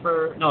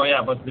 Windsurfer? No,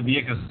 yeah, but the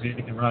vehicles you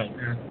can ride.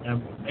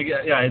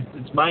 Yeah.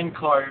 It's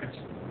minecart,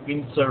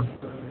 windsurfer,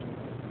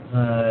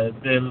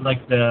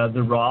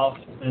 the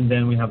raft, and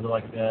then we have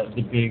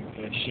the big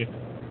ship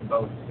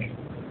boat thing.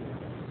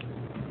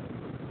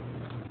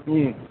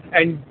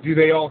 And do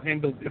they all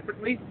handle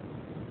differently?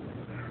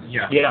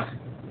 Yeah. Yeah.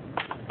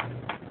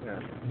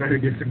 very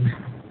different.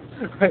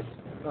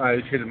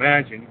 I should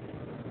imagine.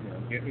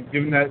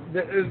 Given that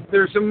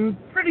there's some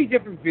pretty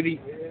different pretty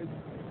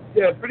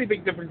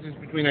big differences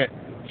between a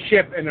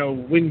ship and a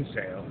wind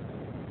sail.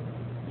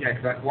 Yeah,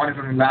 exactly. One is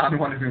on land,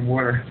 one is in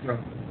water, so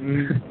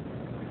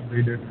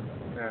very different.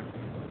 Yeah.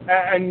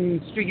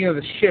 And speaking of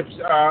the ships,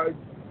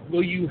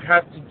 will you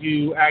have to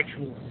do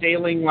actual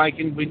sailing like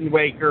in Wind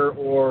Waker,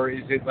 or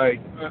is it like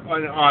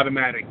an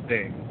automatic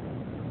thing?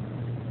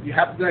 You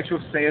have to do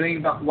actual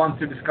sailing, but once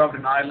you discover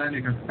an island,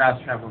 you can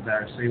fast travel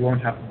there, so you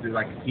won't have to do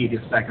like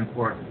tedious back and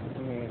forth.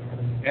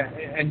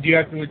 And do you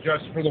have to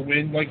adjust for the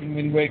wind like in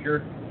Wind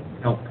Waker?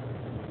 No.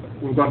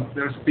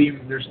 They're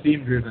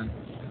steam driven.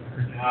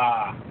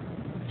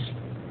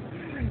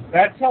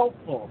 That's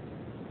helpful.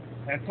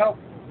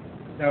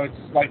 So it's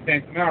like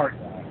Phantom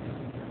Hourglass.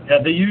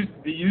 Yeah, they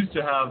used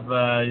to have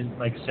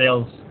like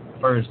sails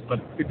first, but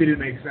it didn't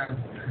make sense.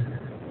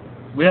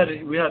 We had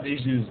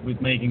issues with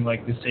making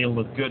like the sail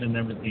look good and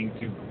everything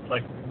to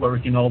like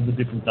work in all the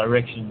different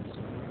directions.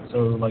 So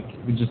like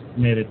we just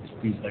made it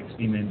use like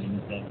steam engine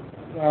instead.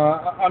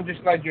 I'm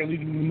just glad you're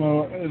leaving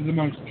the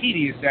most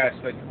tedious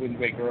aspect of Wind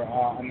Waker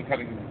on the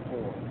cutting room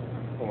floor.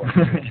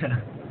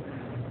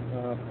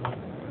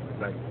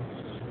 Right.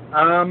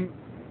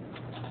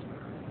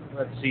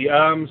 Let's see.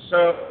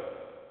 So,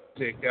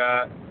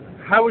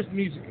 how is the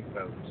music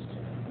composed?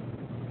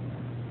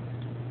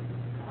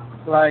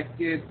 Like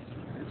it's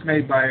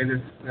made by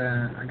this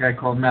a guy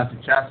called Matthew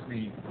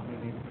Chastney.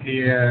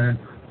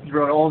 He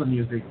wrote all the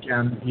music,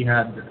 and he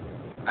had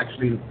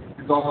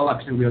it's all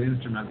actually real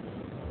instruments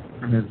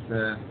from his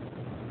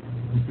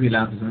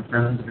freelancers and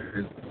friends of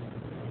his.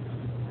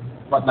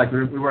 But like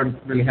we weren't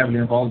really heavily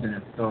involved in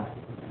it, so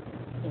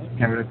I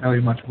can't really tell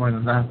you much more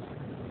than that.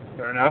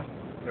 Fair enough.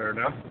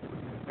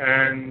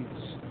 And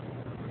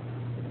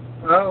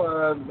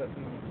well, let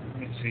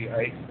me see.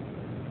 Is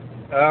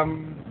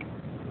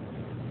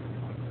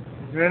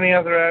there any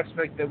other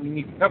aspect that we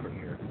need to cover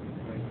here?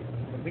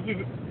 I think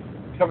we've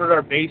covered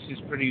our bases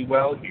pretty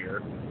well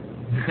here.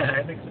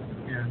 I think so.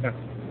 Yeah.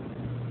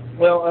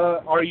 Well,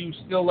 are you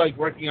still like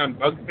working on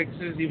bug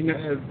fixes even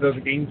as the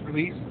game's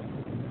released?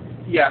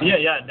 Yeah,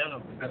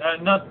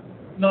 definitely.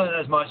 Not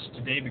as much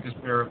today because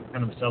we're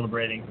kind of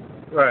celebrating.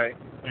 Right.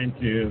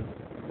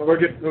 But we'll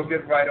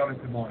get right on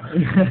it tomorrow.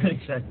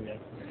 Exactly. Yeah.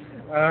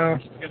 We're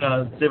just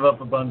gonna save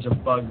up a bunch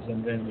of bugs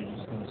and then we're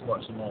just gonna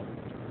squash them all.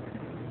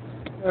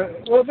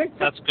 Well,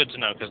 that's good to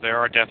know because there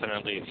are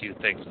definitely a few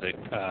things that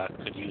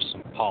could use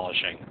some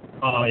polishing.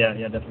 Oh yeah,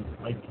 definitely.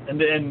 Like,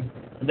 and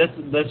that's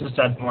the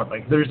sad part.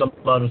 Like, there's a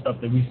lot of stuff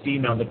that we see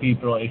now that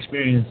people are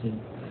experiencing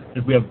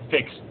that we have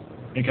fixed.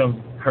 It kind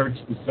of hurts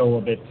the soul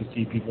a bit to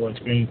see people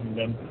experiencing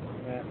them,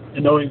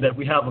 and knowing that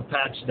we have a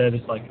patch that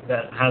is like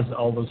that has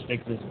all those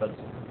fixes. But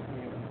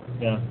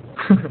yeah,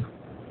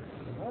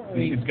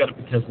 it's got to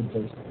be tested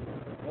first.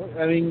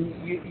 I mean,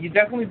 you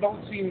definitely both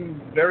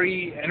seem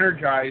very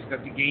energized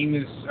that the game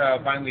is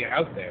finally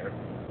out there.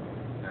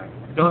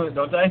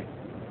 Don't I?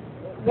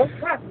 No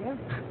crap,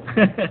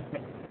 yeah.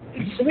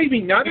 Believe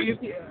me, not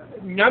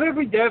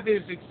every dev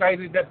is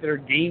excited that their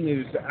game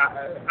is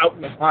out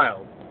in the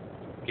wild.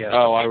 Yeah.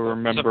 Oh, I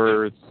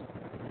remember.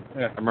 I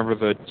remember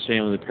the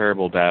Stanley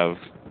Parable dev.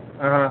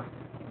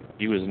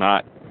 He was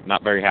not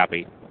very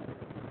happy.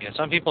 Yeah,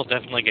 some people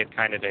definitely get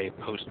kind of a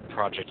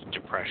post-project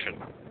depression.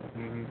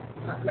 Mm-hmm.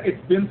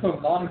 It's been so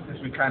long since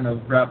we kind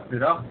of wrapped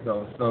it up,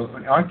 though. So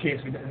in our case,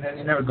 we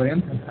never got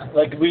into that.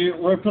 Like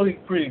we're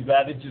pretty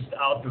glad it's just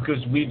out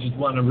because we just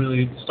want to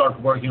really start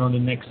working on the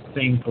next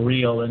thing for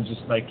real and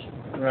just like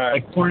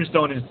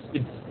Cornerstone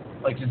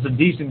it's a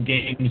decent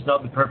game. It's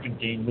not the perfect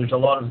game. There's a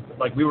lot of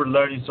like we were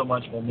learning so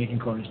much while making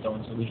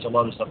Cornerstone, so there's a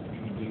lot of stuff that we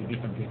can do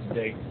differently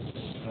today.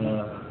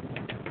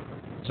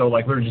 So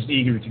like we're just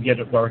eager to get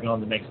it working on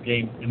the next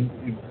game,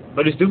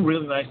 but it's still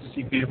really nice to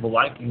see people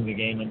liking the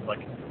game, and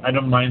like I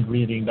don't mind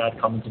reading bad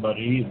comments about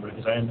it either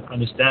because I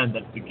understand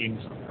that the game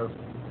is not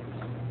perfect.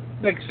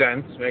 Makes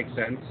sense.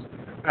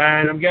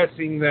 And I'm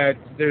guessing that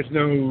there's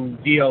no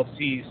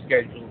DLC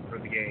scheduled for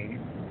the game.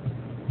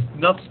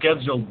 Not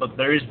scheduled, but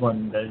there is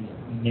one that is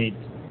made.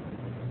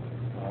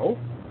 Oh.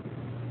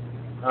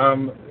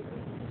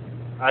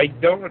 I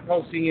don't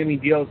recall seeing any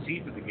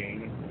DLC for the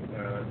game.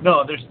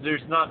 No,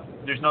 there's not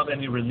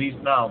any release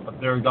now,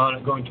 but they're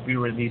going to be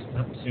released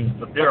soon.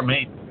 But they're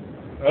made.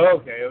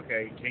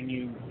 Okay. Can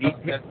you?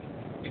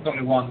 It's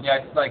only one. Yeah,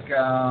 it's like.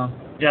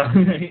 Yeah,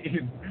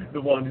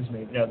 the one is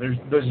made. Yeah,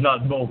 there's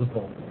not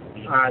multiple.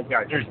 I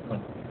got you. There's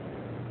one.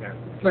 Yeah.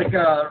 It's like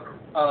a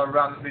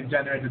randomly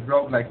generated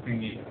roguelike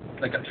thingy.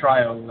 It's like a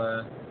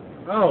trial.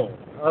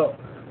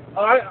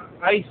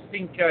 I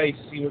think I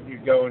see what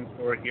you're going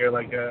for here,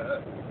 like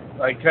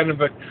kind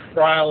of a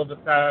trial of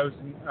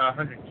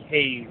 100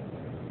 caves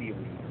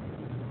feeling.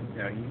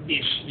 Yeah.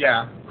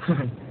 Yeah.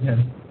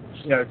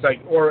 You know, it's like,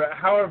 or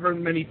however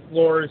many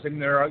floors,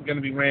 and there are going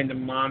to be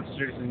random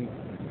monsters and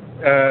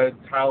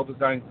tile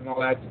designs and all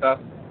that stuff.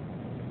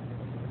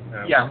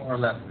 Yeah, more or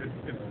less.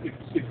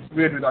 It's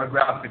weird with our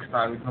graphic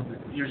style.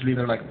 Usually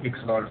they're like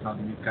pixel art or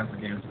something, these kinds of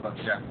games, but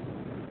yeah.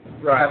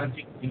 Right. I haven't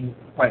seen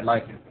quite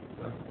like it.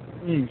 So.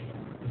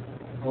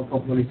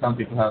 Hopefully some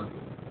people have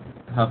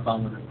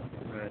fun with it.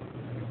 Right.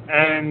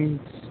 And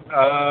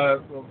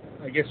well,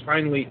 I guess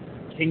finally,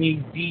 can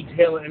you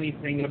detail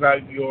anything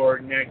about your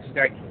next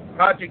actual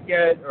project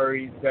yet, or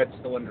is that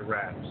still under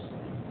wraps?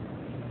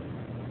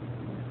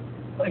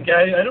 Like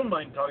I don't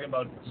mind talking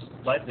about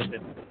slightly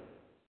bit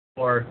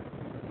or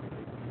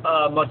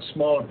a much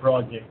smaller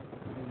project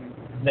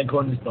than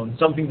Cornerstone.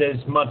 Something that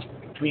is much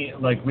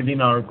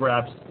within our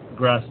grasp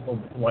of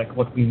like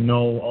what we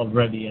know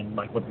already and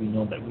like what we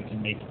know that we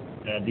can make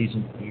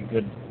decently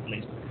good. At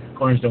least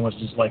Cornerstone was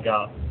just like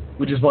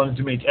we just wanted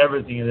to make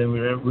everything, and then we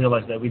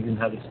realized that we didn't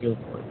have the skill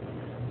for it,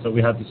 so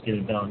we had to scale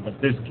it down. But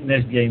this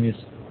next game is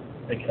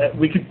like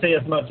we could say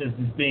as much as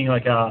this being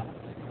like a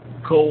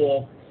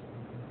co-op,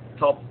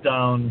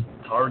 top-down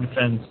tower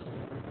defense,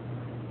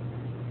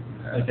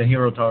 like a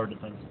hero tower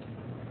defense,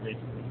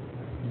 basically.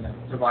 Yeah,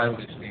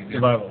 survival-ish game.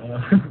 Survival.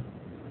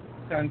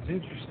 Sounds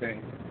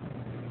interesting.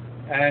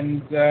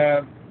 And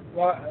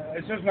well,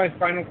 I suppose my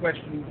final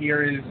question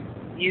here is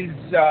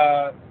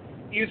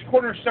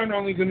Cornerstone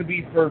only going to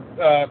be for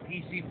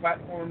PC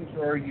platforms,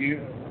 or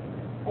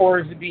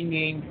is it being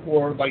aimed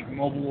for like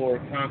mobile or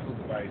console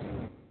devices?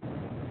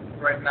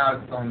 Right now,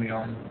 it's only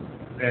on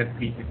the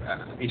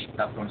PC-ish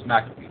platforms,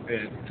 Mac,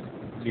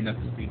 Linux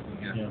speaking.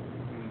 Yeah.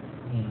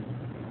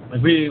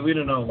 Like we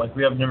don't know. Like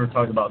we have never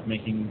talked about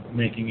making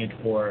it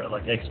for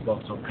like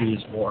Xbox or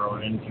PS4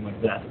 or anything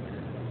like that.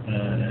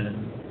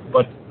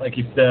 But like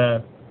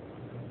I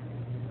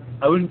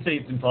wouldn't say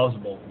it's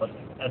impossible, but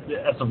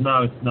as of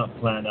now, it's not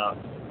planned out.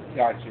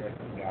 Gotcha.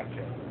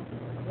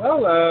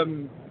 Well,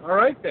 all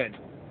right then.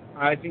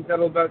 I think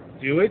that'll about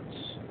do it.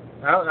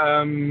 Well,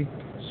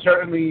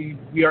 certainly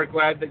we are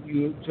glad that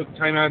you took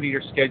time out of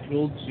your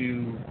schedule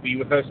to be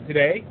with us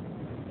today.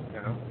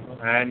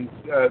 And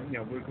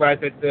we're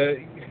glad that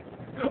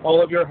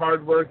all of your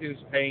hard work is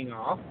paying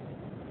off.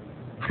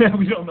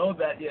 We don't know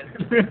that yet.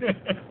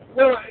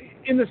 No,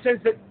 in the sense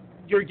that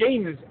your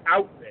game is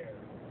out there.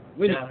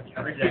 We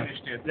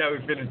finished it. Yeah, we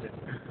finished it.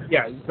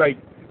 Yeah, it's like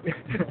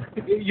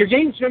your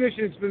game's finished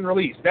and it's been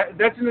released.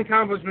 That's an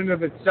accomplishment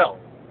of itself.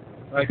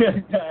 Like,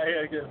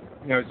 I guess.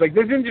 It's like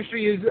this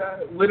industry is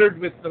littered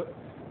with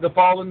the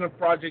fallen of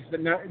projects that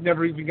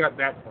never even got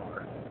that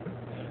far.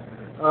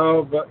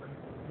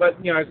 But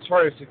as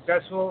far as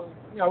successful,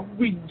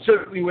 we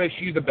certainly wish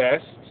you the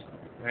best,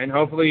 and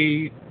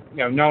hopefully,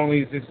 not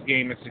only is this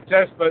game a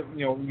success, but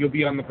you'll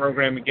be on the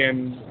program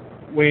again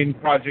when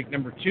project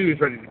number 2 is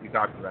ready to be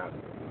talked about.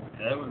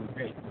 Yeah, that would be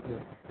great.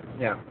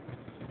 Yeah.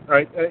 All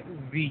right.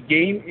 The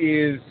game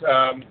is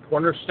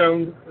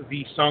Cornerstone: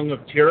 The Song of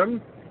Tyrim.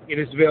 It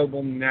is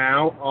available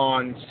now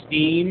on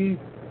Steam,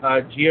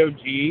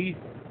 GOG,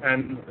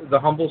 and the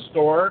Humble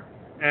Store.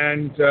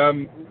 And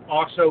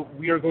also,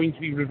 we are going to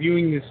be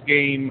reviewing this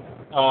game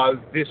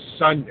this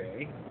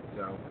Sunday,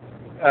 so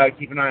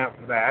keep an eye out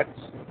for that.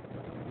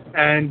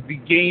 And the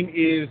game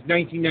is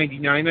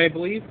 $19.99, I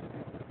believe.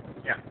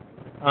 Yeah.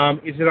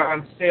 Is it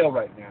on sale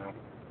right now?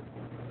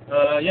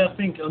 Yeah, I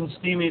think on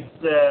Steam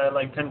it's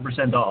like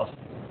 10% off.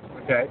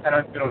 Okay. And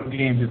on the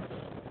games it's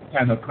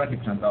 10 or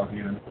 20% off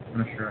even. I'm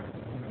not sure.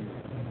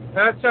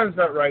 That sounds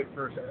about right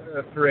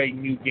for a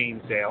new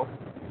game sale.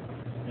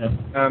 Yeah.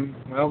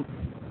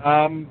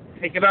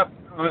 Pick it up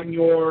on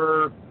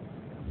your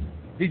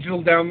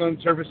digital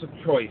download service of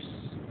choice.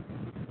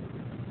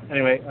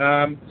 Anyway,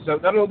 so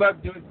that'll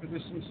about do it for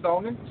this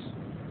installment.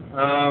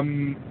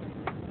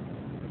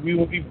 We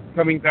will be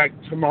coming back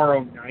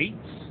tomorrow night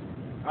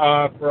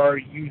for our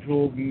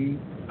usual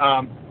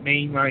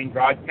mainline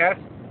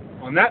broadcast.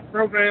 On that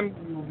program,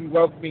 we will be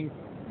welcoming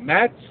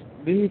Matt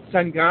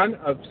Linsangan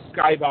of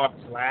Skybox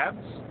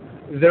Labs.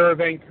 They're a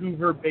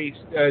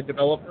Vancouver-based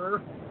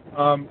developer.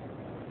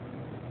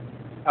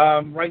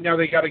 Right now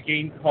they got a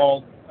game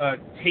called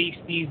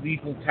Tasty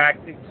Lethal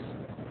Tactics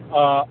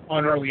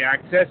on early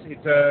access.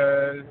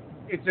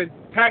 It's a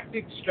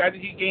tactics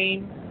strategy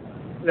game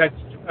that's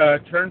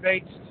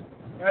turn-based.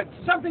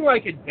 It's something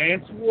like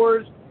Advance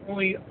Wars,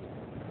 only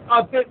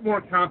a bit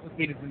more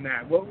complicated than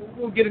that.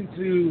 We'll get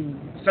into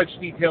such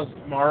details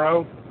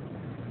tomorrow.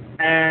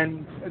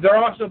 And they're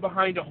also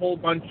behind a whole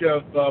bunch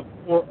of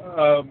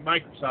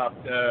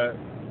Microsoft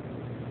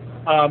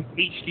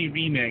HD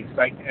remakes,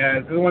 like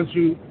the ones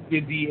who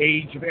did the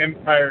Age of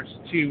Empires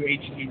 2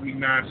 HD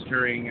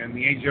remastering and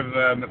the Age of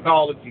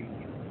Mythology,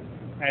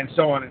 and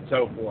so on and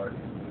so forth.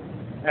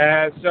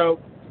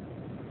 So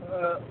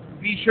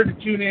be sure to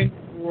tune in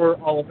for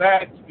all of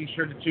that. Be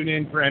sure to tune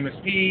in for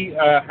MSP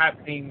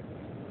happening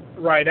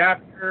right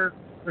after,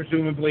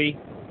 presumably.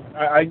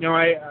 I know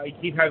I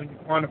keep having to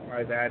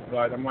quantify that,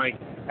 but I'm like,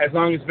 as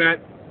long as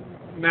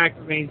Mac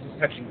remains as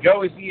touch and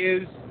go as he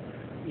is,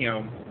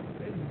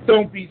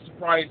 don't be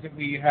surprised if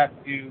we have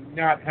to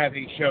not have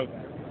a show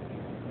there.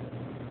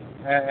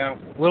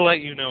 We'll let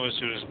you know as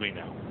soon as we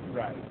know.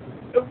 Right.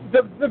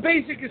 The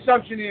basic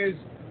assumption is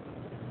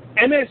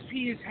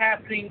MSP is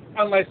happening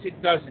unless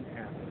it doesn't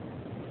happen.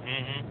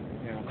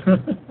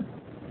 Mm-hmm.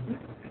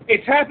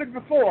 It's happened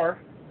before.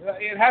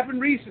 It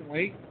happened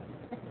recently.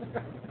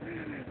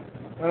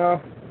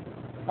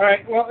 All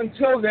right, well,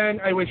 until then,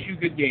 I wish you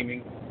good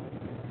gaming.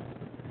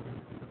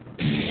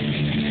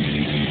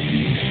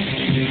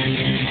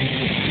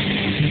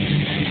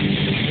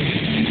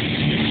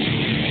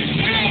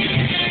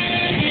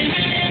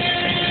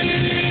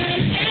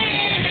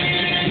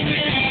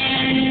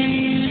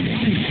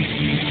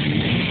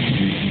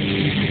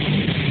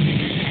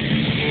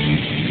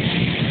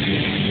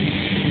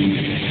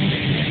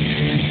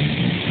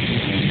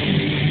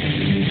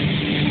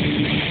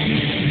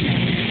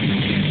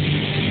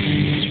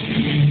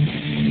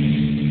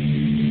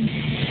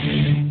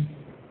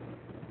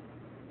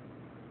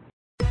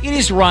 It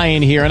is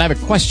Ryan here, and I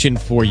have a question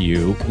for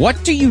you.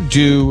 What do you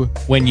do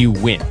when you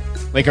win?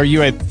 Like, are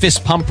you a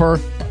fist pumper,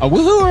 a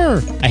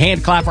woohooer, a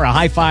hand clapper, a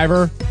high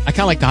fiver? I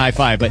kind of like the high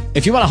five, but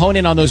if you want to hone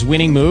in on those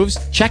winning moves,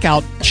 check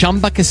out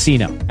Chumba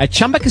Casino. At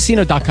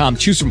ChumbaCasino.com,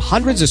 choose from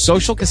hundreds of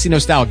social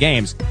casino-style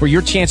games for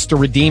your chance to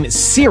redeem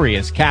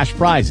serious cash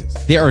prizes.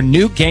 There are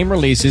new game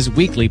releases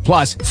weekly,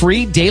 plus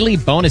free daily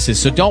bonuses.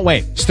 So don't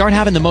wait. Start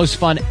having the most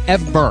fun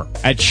ever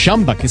at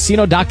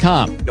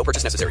ChumbaCasino.com. No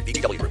purchase necessary.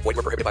 VGW Group. Void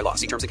where prohibited by law.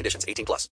 See terms and conditions. 18+.